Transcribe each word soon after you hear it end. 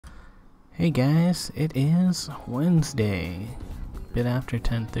Hey guys, it is Wednesday, bit after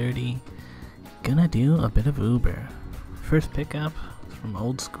 10:30. Gonna do a bit of Uber. First pickup from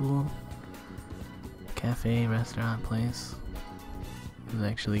old school cafe restaurant place. It was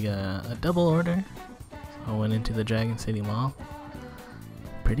actually a double order. So I went into the Dragon City Mall.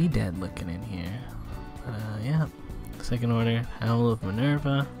 Pretty dead looking in here. But yeah, second order, Howl of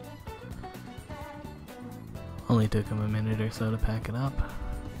Minerva. Only took him a minute or so to pack it up.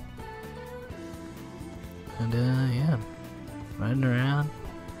 And yeah, riding around,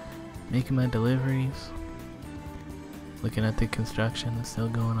 making my deliveries, looking at the construction that's still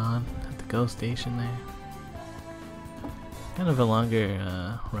going on at the GO station there. Kind of a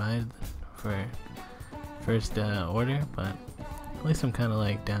longer ride for first order, but at least I'm kind of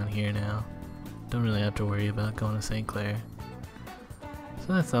like down here now. Don't really have to worry about going to St. Clair.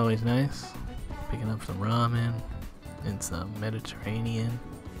 So that's always nice. Picking up some ramen and some Mediterranean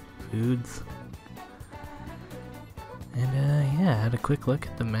foods. And yeah, I had a quick look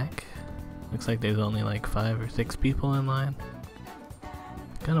at the mech. Looks like there's only like 5 or 6 people in line.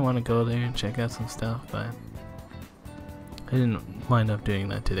 Kinda want to go there and check out some stuff, but I didn't wind up doing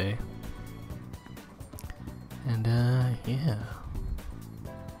that today. And yeah,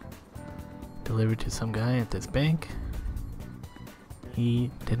 delivered to some guy at this bank.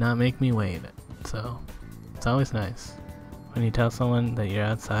 He did not make me wait, so it's always nice when you tell someone that you're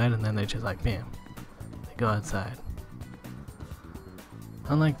outside and then they're just like, bam, they go outside.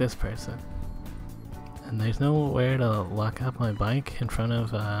 Unlike this person. And there's nowhere to lock up my bike in front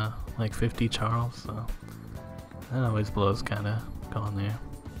of like 50 Charles, so that always blows kinda going there.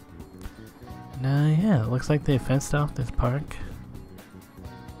 And yeah, it looks like they fenced off this park.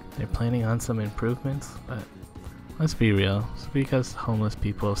 They're planning on some improvements, but let's be real, it's because homeless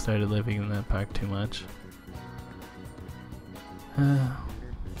people started living in that park too much.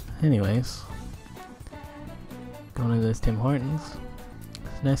 Anyways, going to this Tim Hortons.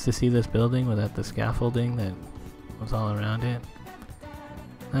 It's nice to see this building without the scaffolding that was all around it.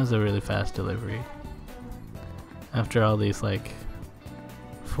 That was a really fast delivery. After all these like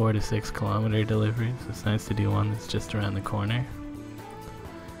 4 to 6 kilometer deliveries, it's nice to do one that's just around the corner.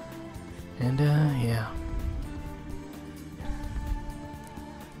 And yeah.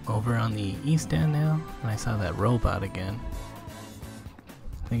 Over on the east end now, and I saw that robot again.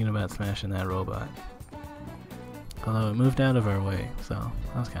 Thinking about smashing that robot. Although it moved out of our way, so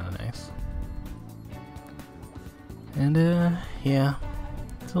that was kind of nice. And yeah,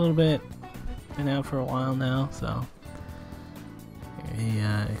 it's a little bit been out for a while now, so we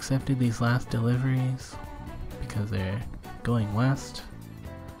accepted these last deliveries because they're going west.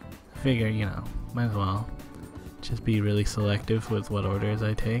 I figure, you know, might as well just be really selective with what orders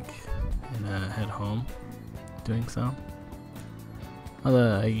I take and head home doing so.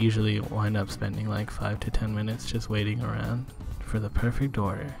 Although I usually wind up spending like 5 to 10 minutes just waiting around for the perfect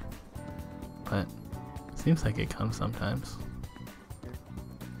order. But it seems like it comes sometimes.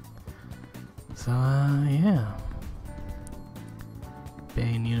 So yeah.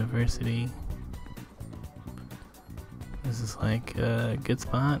 Bain University. This is like a good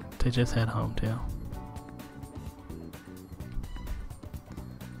spot to just head home to.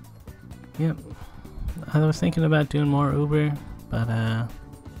 Yep. I was thinking about doing more Uber, but I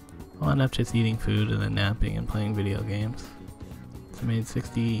wound up just eating food and then napping and playing video games. So I made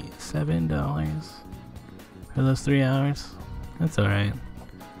 $67 for those 3 hours. That's alright.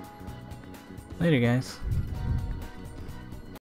 Later guys.